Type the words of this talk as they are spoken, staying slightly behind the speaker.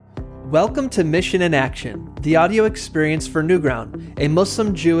Welcome to Mission in Action, the audio experience for Newground, a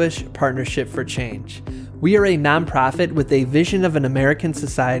Muslim-Jewish partnership for change. We are a nonprofit with a vision of an American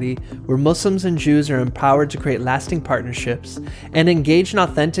society where Muslims and Jews are empowered to create lasting partnerships and engage in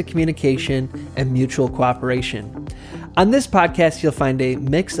authentic communication and mutual cooperation. On this podcast, you'll find a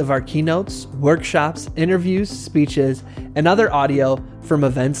mix of our keynotes, workshops, interviews, speeches, and other audio from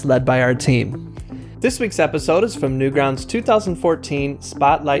events led by our team. This week's episode is from Newground's 2014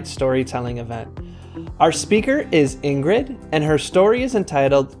 Spotlight Storytelling event. Our speaker is Ingrid, and her story is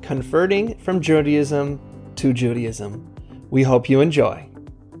entitled Converting from Judaism to Judaism. We hope you enjoy.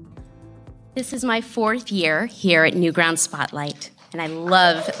 This is my fourth year here at Newground Spotlight, and I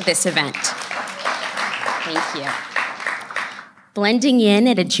love this event. Thank you. Blending in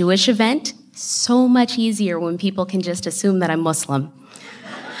at a Jewish event, so much easier when people can just assume that I'm Muslim.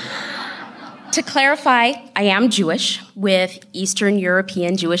 To clarify, I am Jewish with Eastern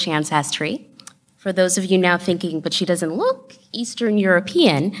European Jewish ancestry. For those of you now thinking, but she doesn't look Eastern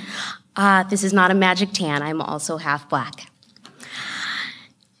European, this is not a magic tan. I'm also half black.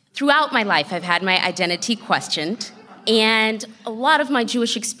 Throughout my life, I've had my identity questioned, and a lot of my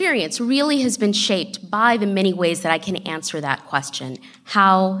Jewish experience really has been shaped by the many ways that I can answer that question.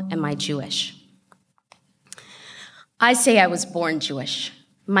 How am I Jewish? I say I was born Jewish.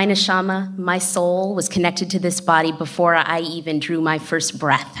 My neshama, my soul, was connected to this body before I even drew my first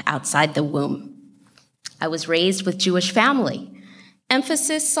breath outside the womb. I was raised with Jewish family.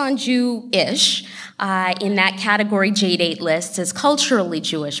 Emphasis on Jew-ish. In that category, J-Date lists as culturally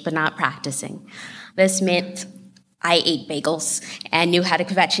Jewish, but not practicing. This meant I ate bagels and knew how to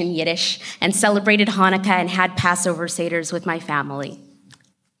kvetch in Yiddish and celebrated Hanukkah and had Passover Seders with my family.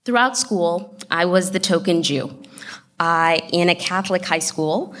 Throughout school, I was the token Jew. In a Catholic high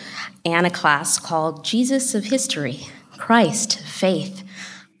school and a class called Jesus of History, Christ, Faith.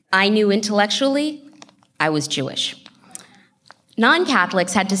 I knew intellectually I was Jewish.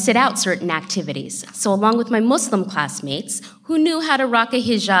 Non-Catholics had to sit out certain activities, so along with my Muslim classmates, who knew how to rock a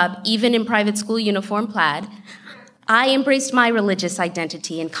hijab even in private school uniform plaid, I embraced my religious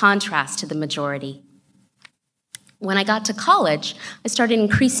identity in contrast to the majority. When I got to college, I started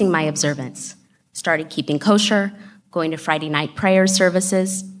increasing my observance, started keeping kosher, going to Friday night prayer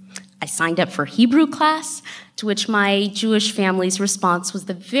services. I signed up for Hebrew class, to which my Jewish family's response was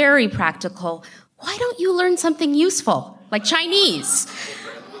the very practical, why don't you learn something useful, like Chinese?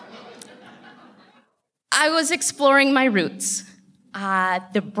 I was exploring my roots.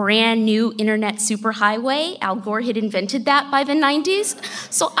 The brand new internet superhighway, Al Gore had invented that by the 90s,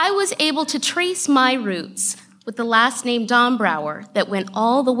 so I was able to trace my roots with the last name Dombrauer that went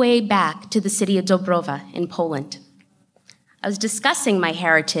all the way back to the city of Dobrowa in Poland. I was discussing my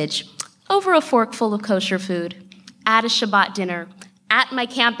heritage over a fork full of kosher food, at a Shabbat dinner, at my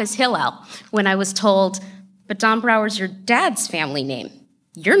campus Hillel, when I was told, but Dombrauer's your dad's family name.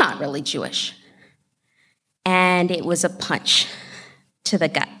 You're not really Jewish. And it was a punch to the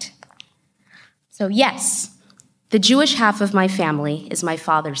gut. So yes, the Jewish half of my family is my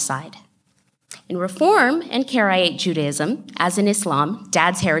father's side. In Reform and Karaite Judaism, as in Islam,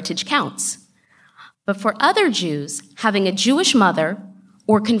 dad's heritage counts. But for other Jews, having a Jewish mother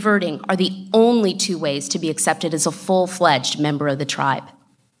or converting are the only two ways to be accepted as a full-fledged member of the tribe.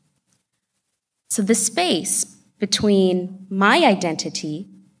 So the space between my identity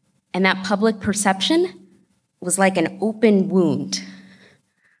and that public perception was like an open wound.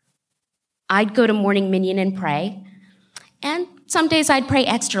 I'd go to morning minyan and pray, and some days I'd pray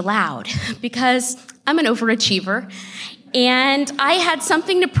extra loud because I'm an overachiever, and I had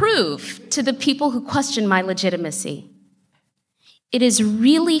something to prove to the people who questioned my legitimacy. It is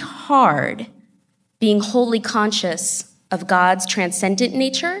really hard being wholly conscious of God's transcendent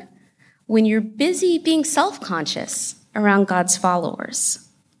nature when you're busy being self-conscious around God's followers.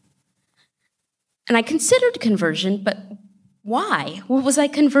 And I considered conversion, but why? What was I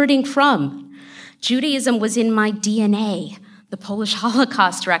converting from? Judaism was in my DNA. The Polish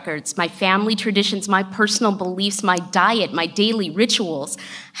Holocaust records, my family traditions, my personal beliefs, my diet, my daily rituals.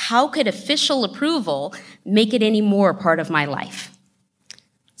 How could official approval make it any more part of my life?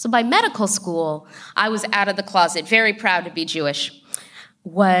 So by medical school, I was out of the closet, very proud to be Jewish,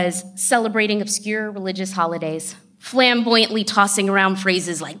 was celebrating obscure religious holidays, flamboyantly tossing around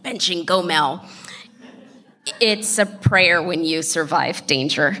phrases like benching Gomel. It's a prayer when you survive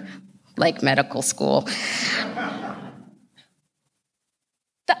danger, like medical school.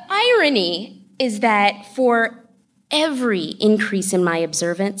 The irony is that for every increase in my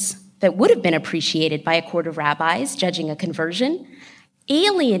observance that would have been appreciated by a court of rabbis judging a conversion,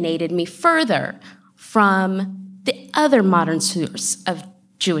 alienated me further from the other modern source of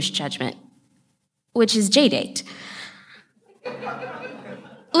Jewish judgment, which is J-date.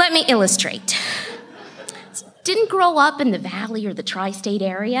 Let me illustrate. Didn't grow up in the Valley or the tri-state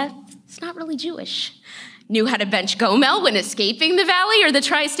area. It's not really Jewish. Knew how to bench Gomel when escaping the Valley or the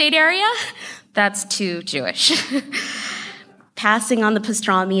tri-state area. That's too Jewish. Passing on the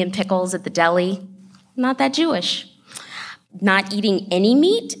pastrami and pickles at the deli. Not that Jewish. Not eating any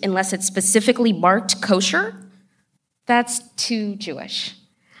meat unless it's specifically marked kosher. That's too Jewish.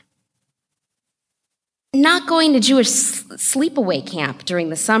 Not going to Jewish sleepaway camp during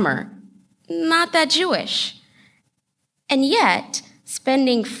the summer. Not that Jewish. And yet,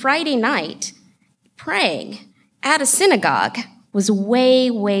 spending Friday night praying at a synagogue was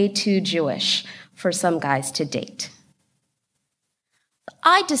way, way too Jewish for some guys to date.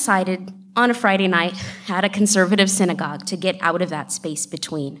 I decided on a Friday night at a conservative synagogue to get out of that space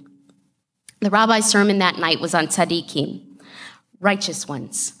between. The rabbi's sermon that night was on tzaddikim, righteous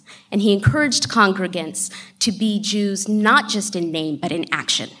ones, and he encouraged congregants to be Jews not just in name, but in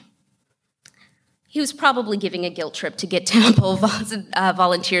action. He was probably giving a guilt trip to get temple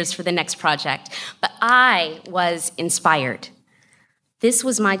volunteers for the next project, but I was inspired. This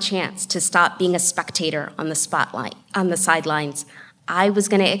was my chance to stop being a spectator on the spotlight, on the sidelines. I was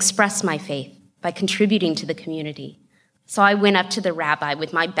going to express my faith by contributing to the community. So I went up to the rabbi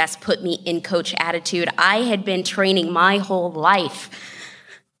with my best put-me-in-coach attitude. I had been training my whole life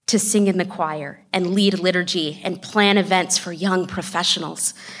to sing in the choir and lead liturgy and plan events for young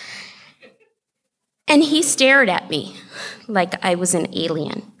professionals. And he stared at me like I was an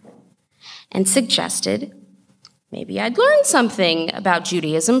alien and suggested maybe I'd learn something about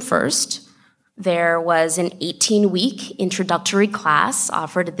Judaism first. There was an 18-week introductory class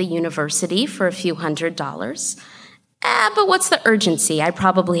offered at the university for a few $100s. But what's the urgency? I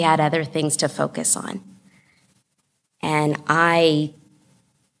probably had other things to focus on. And I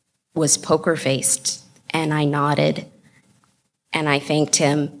was poker-faced, and I nodded, and I thanked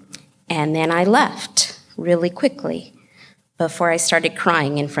him. And then I left really quickly before I started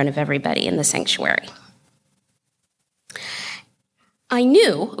crying in front of everybody in the sanctuary. I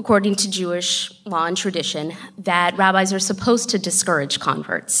knew, according to Jewish law and tradition, that rabbis are supposed to discourage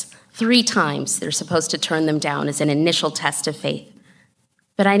converts. 3 times they're supposed to turn them down as an initial test of faith.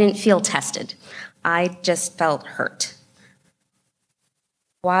 But I didn't feel tested. I just felt hurt.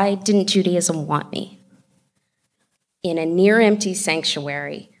 Why didn't Judaism want me? In a near-empty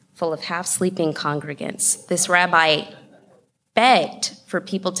sanctuary, full of half-sleeping congregants, this rabbi begged for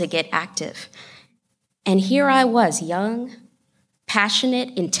people to get active. And here I was, young,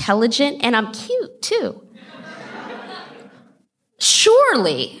 passionate, intelligent, and I'm cute, too.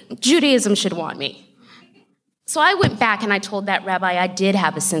 Surely Judaism should want me. So I went back and I told that rabbi I did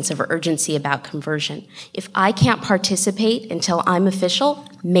have a sense of urgency about conversion. If I can't participate until I'm official,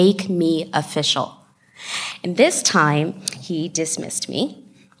 make me official. And this time, he dismissed me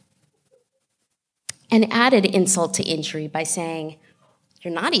and added insult to injury by saying,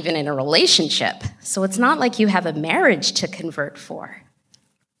 "You're not even in a relationship, so it's not like you have a marriage to convert for."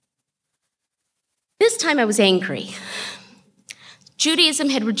 This time I was angry. Judaism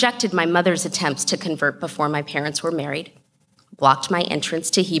had rejected my mother's attempts to convert before my parents were married, blocked my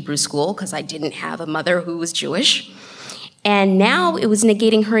entrance to Hebrew school because I didn't have a mother who was Jewish, and now it was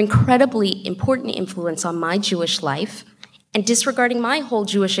negating her incredibly important influence on my Jewish life and disregarding my whole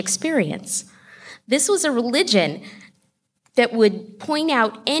Jewish experience. This was a religion that would point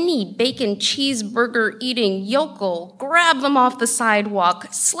out any bacon cheeseburger eating yokel, grab them off the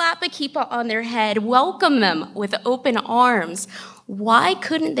sidewalk, slap a kippah on their head, welcome them with open arms. Why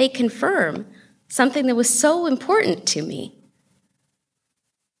couldn't they confirm something that was so important to me?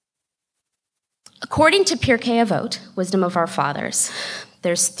 According to Pirkei Avot, Wisdom of Our Fathers,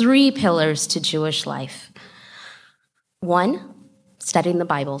 there's 3 pillars to Jewish life. 1, studying the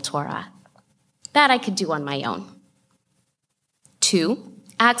Bible, Torah. That I could do on my own. 2,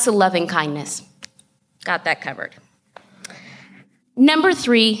 acts of loving kindness. Got that covered. Number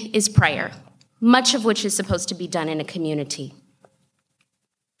 3 is prayer, much of which is supposed to be done in a community.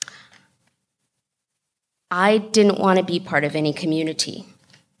 I didn't want to be part of any community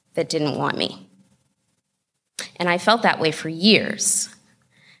that didn't want me. And I felt that way for years.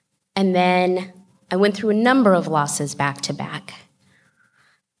 And then I went through a number of losses back to back.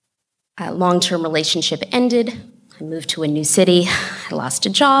 A long-term relationship ended. I moved to a new city. I lost a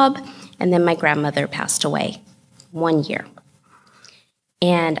job. And then my grandmother passed away 1 year.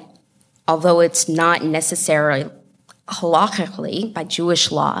 And although it's not necessarily halakhically by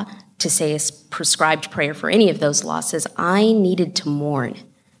Jewish law to say a prescribed prayer for any of those losses, I needed to mourn.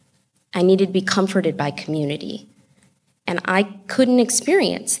 I needed to be comforted by community. and I couldn't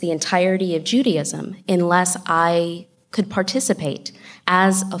experience the entirety of Judaism unless I could participate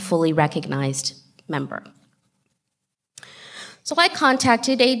as a fully recognized member. So I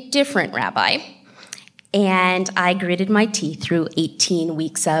contacted a different rabbi, and I gritted my teeth through 18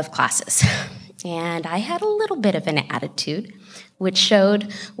 weeks of classes. And I had a little bit of an attitude, which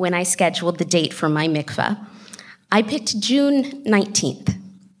showed when I scheduled the date for my mikveh. I picked June 19th.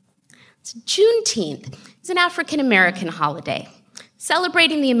 So Juneteenth is an African-American holiday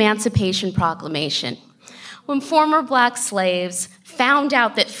celebrating the Emancipation Proclamation, when former black slaves found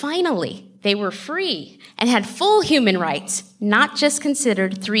out that finally they were free and had full human rights, not just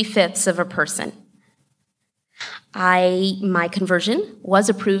considered 3/5 of a person. My conversion was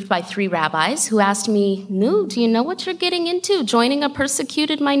approved by 3 rabbis who asked me, "No, do you know what you're getting into, joining a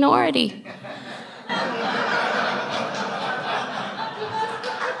persecuted minority?"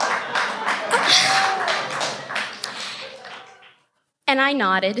 And I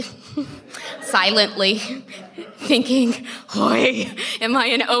nodded silently, thinking, "Hoy, am I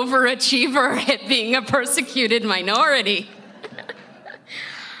an overachiever at being a persecuted minority?"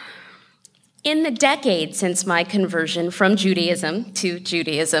 In the decade since my conversion from Judaism to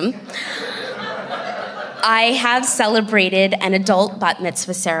Judaism, I have celebrated an adult bat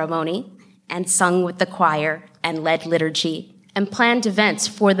mitzvah ceremony and sung with the choir and led liturgy and planned events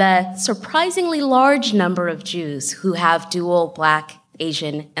for the surprisingly large number of Jews who have dual Black,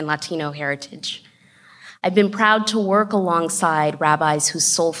 Asian, and Latino heritage. I've been proud to work alongside rabbis whose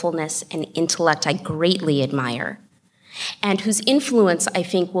soulfulness and intellect I greatly admire, and whose influence I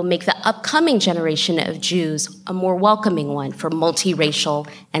think will make the upcoming generation of Jews a more welcoming one for multiracial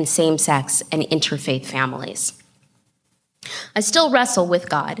and same-sex and interfaith families. I still wrestle with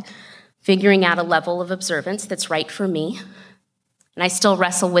God, figuring out a level of observance that's right for me, and I still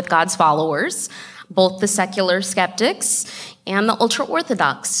wrestle with God's followers, both the secular skeptics and the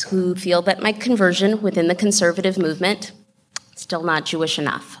ultra-Orthodox who feel that my conversion within the conservative movement is still not Jewish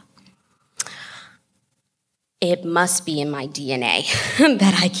enough. It must be in my DNA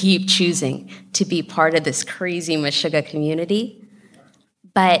that I keep choosing to be part of this crazy Meshuggah community.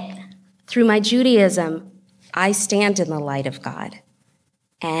 But through my Judaism, I stand in the light of God,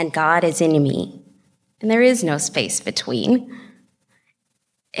 and God is in me, and there is no space between,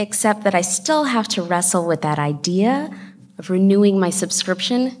 except that I still have to wrestle with that idea of renewing my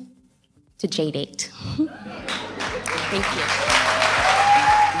subscription to JDate. Thank you.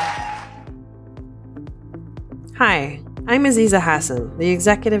 Hi, I'm Aziza Hassan, the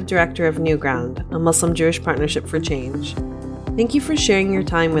Executive Director of Newground, a Muslim-Jewish Partnership for Change. Thank you for sharing your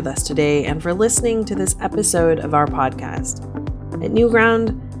time with us today and for listening to this episode of our podcast. At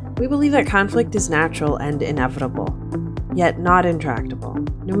Newground, we believe that conflict is natural and inevitable, yet not intractable,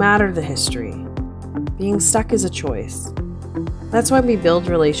 no matter the history. Being stuck is a choice. That's why we build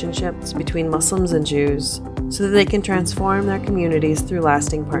relationships between Muslims and Jews so that they can transform their communities through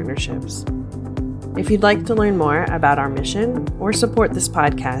lasting partnerships. If you'd like to learn more about our mission or support this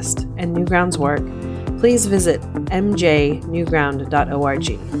podcast and Newground's work, please visit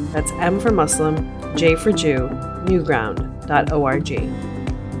mjnewground.org. That's M for Muslim, J for Jew, newground.org.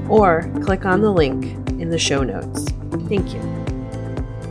 Or click on the link in the show notes. Thank you.